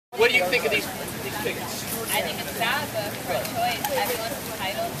What do you think of these pictures? I think it's bad, but pro-choice, everyone's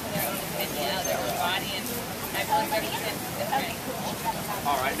entitled to their own opinion, their own body, and everyone's different.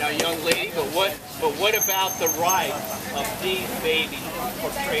 All right, now, young lady, but what about the right of these babies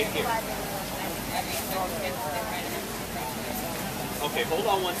portrayed here? Okay, hold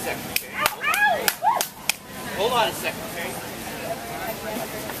on one second, okay? Hold on a second, okay?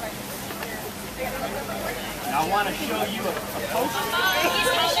 I want to show you a poster.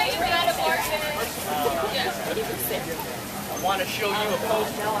 I want to show you a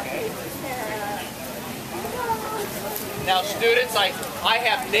poster. Now, students, I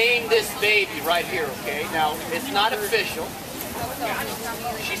have named this baby right here, okay? Now, it's not official.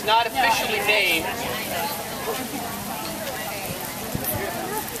 She's not officially named.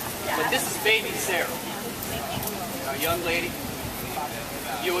 But this is baby Sarah. Now, young lady,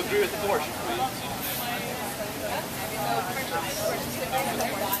 you agree with abortion, right?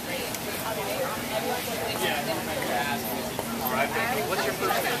 All right, baby. What's your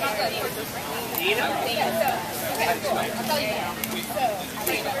first name? Dina?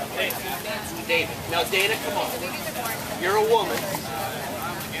 David. Now, Dana, come on. You're a woman.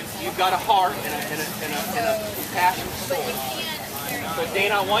 You've got a heart and a compassionate soul. So,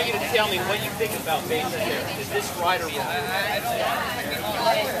 Dana, I want you to tell me what you think about baby Sarah. Is this right or wrong?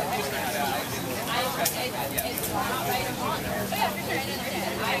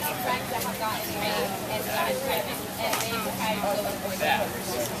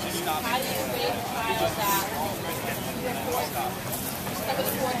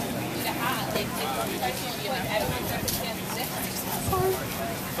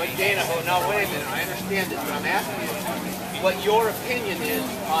 But Dana, now wait a minute, I understand this, but I'm asking you what your opinion is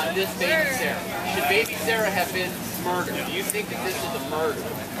on this baby Sarah. Should baby Sarah have been murdered? Do you think that this is a murder?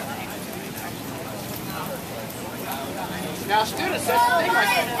 Now, students, that's the thing.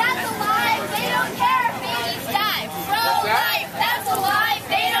 That's a lie. They don't care if babies die. Pro-life. That's a lie.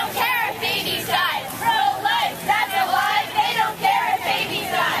 They don't care if babies die. Pro-life. That's a lie. They don't care if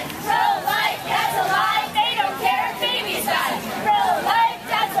babies die. Pro-life. That's a lie. They don't care if babies die. Pro-life.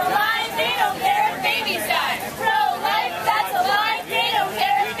 That's a lie. They don't care if babies die. Pro-life. That's a lie. They don't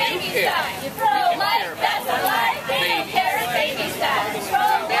care if babies die. Pro-life. That's a lie. They don't care if babies die.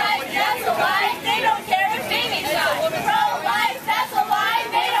 Pro-life. That's a lie. They don't care if babies die. Pro-life. That's a lie.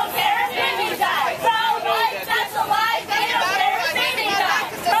 They don't care if babies die. Pro-life. That's a lie. They don't care if babies die.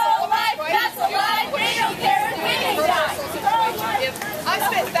 Pro-life. That's a lie. They don't care if babies die. I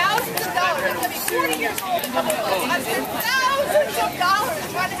spent thousands of dollars. I'm going to be 40 years old. I spent thousands of dollars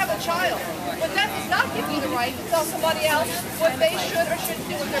trying to have a child. But that does not give me the right to tell somebody else what they should or shouldn't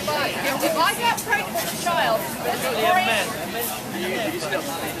do with their body. If I got pregnant with a child, that's great.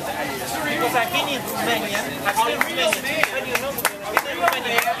 Because I've been in Romania, when you know, in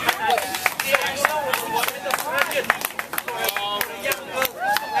Romania,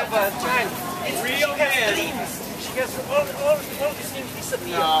 have a child. Real man. She has all these things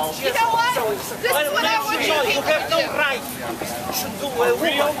disappear. No. You know what? This is what I want you You have no right to do a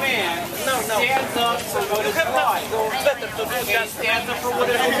real man. No. Stands up for what is right. Better to do that. Stands up for what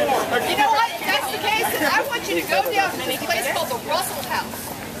is wrong. You know what? If that's the case, then I want you to go down to this place called the Russell House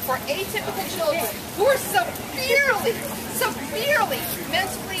for atypical children who are severely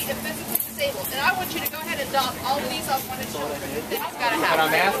mentally and physically disabled. And I want you to go ahead and adopt all of these unwanted children. That's got to happen. But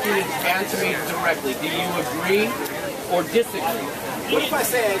I'm asking you to answer me directly. Do you agree or disagree? What if I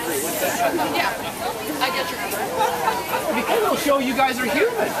say I agree? What's that? Yeah, I get your point. Because it'll show you guys are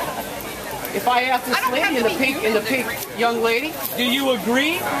human. If I ask this lady in the pink young lady, do you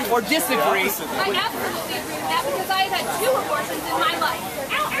agree or disagree? I absolutely agree with that because I have had 2 abortions in my life.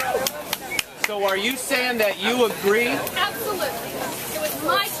 Ow, ow! So are you saying that you agree Absolutely. It was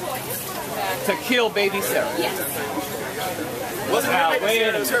my choice. to kill baby Sarah? Yes. Wasn't her baby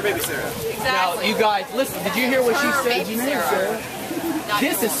Sarah, it was her baby Sarah. Exactly. Now, you guys, listen, did you hear what she Her said? baby Sarah.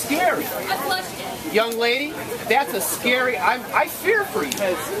 This is scary. I flushed it. Young lady, that's a scary, I fear for you.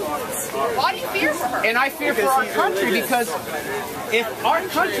 Why do you fear for her? And I fear for our country because if our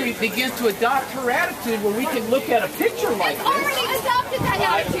country begins to adopt her attitude where we can look at a picture like It's this. already adopted that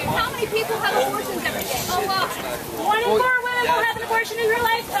attitude. How many people have abortions every day? A lot. 1 in 4 women will have an abortion in your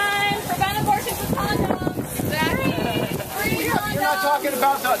lifetime. Prevent abortions with condoms. Free condoms. You're not talking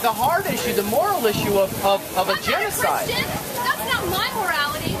about the hard issue, the moral issue of a genocide. That's not my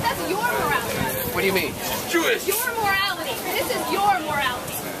morality. That's your morality. What do you mean? Jewish. Your morality. This is your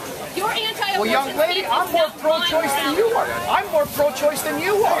morality. You're anti-abortion. Well, young lady, I'm more pro-choice than you are. I'm more pro-choice than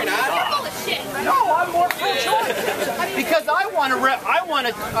you are. You're full of shit. No, I'm more pro-choice because I want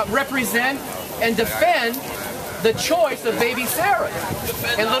to represent and defend the choice of baby Sarah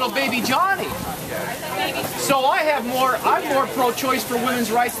and little baby Johnny. So I'm more pro-choice for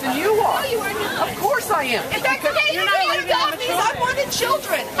women's rights than you are. No, you are not. Of course I am. If that's the case, you can't adopt these unwanted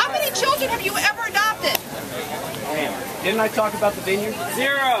children. How many children have you ever adopted? Didn't I talk about the vineyard?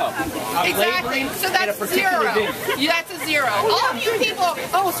 Zero. Exactly. So that's zero. That's a zero. All of you people,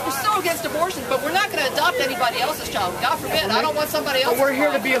 we're so against abortion, but we're not going to adopt anybody else's child. God forbid. I don't want somebody else's But we're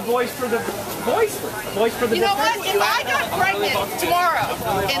here child. to be a voice for the voiceless. You know what? If I got pregnant tomorrow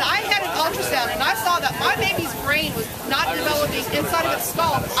and I had an ultrasound and I saw that my baby's brain was not developing inside of its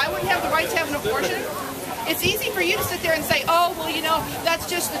skull, I wouldn't have the right to have an abortion. It's easy for you to sit there and say, oh, well, you know, that's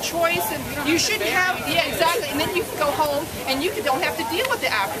just the choice, and you shouldn't have, yeah, exactly, and then you can go home and you don't have to deal with the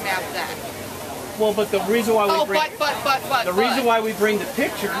aftermath of that. Well, but the reason why we bring the reason why we bring the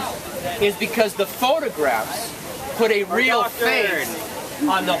pictures is because the photographs put a real face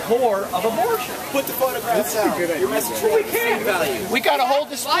on the horror of abortion. Put the photographs out. Your message should have the same value. We got a whole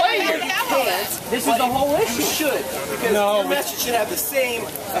display here. This is the whole issue. You should, because your message should have the same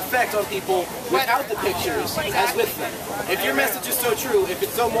effect on people without the pictures as with them. If your message is so true, if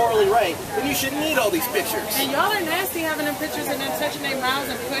it's so morally right, then you shouldn't need all these pictures. And y'all are nasty having them pictures and then touching their mouths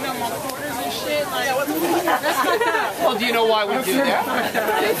and putting them on quarters and shit. Like, that's fucked up. Well, do you know why we do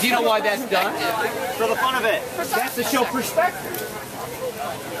that? Do you know why that's done? For the fun of it. That's to show perspective.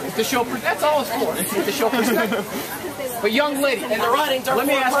 It's to show, that's all it's for. It's to show perspective. But young lady, And the writings are let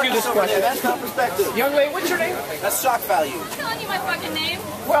me ask you this question. That's not perspective. Young lady, what's your name? That's shock value. I'm telling you my fucking name.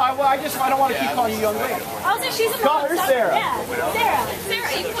 Well, I don't want to keep calling you young lady. I'll say she's a Call her Sarah. Yeah, Sarah.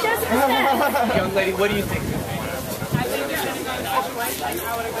 Sarah, you can just understand. Young lady, what do you think? I think there shouldn't go to situation.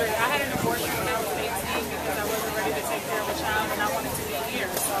 I would agree. I had an abortion when I was 18 because I wasn't ready to take care of a child and I wanted to be here.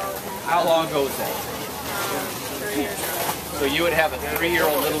 So, How long ago was that? 3 years ago. So you would have a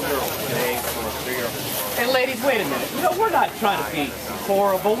 3-year-old little girl today, or a 3-year-old. And ladies, wait a minute. You know, we're not trying to be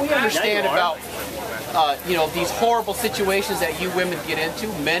horrible. We understand about, you know, these horrible situations that you women get into,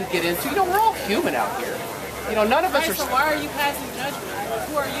 men get into. You know, we're all human out here. You know, none of us Right, are. so why are you passing judgment?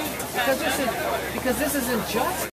 Who are you? Because this is injustice.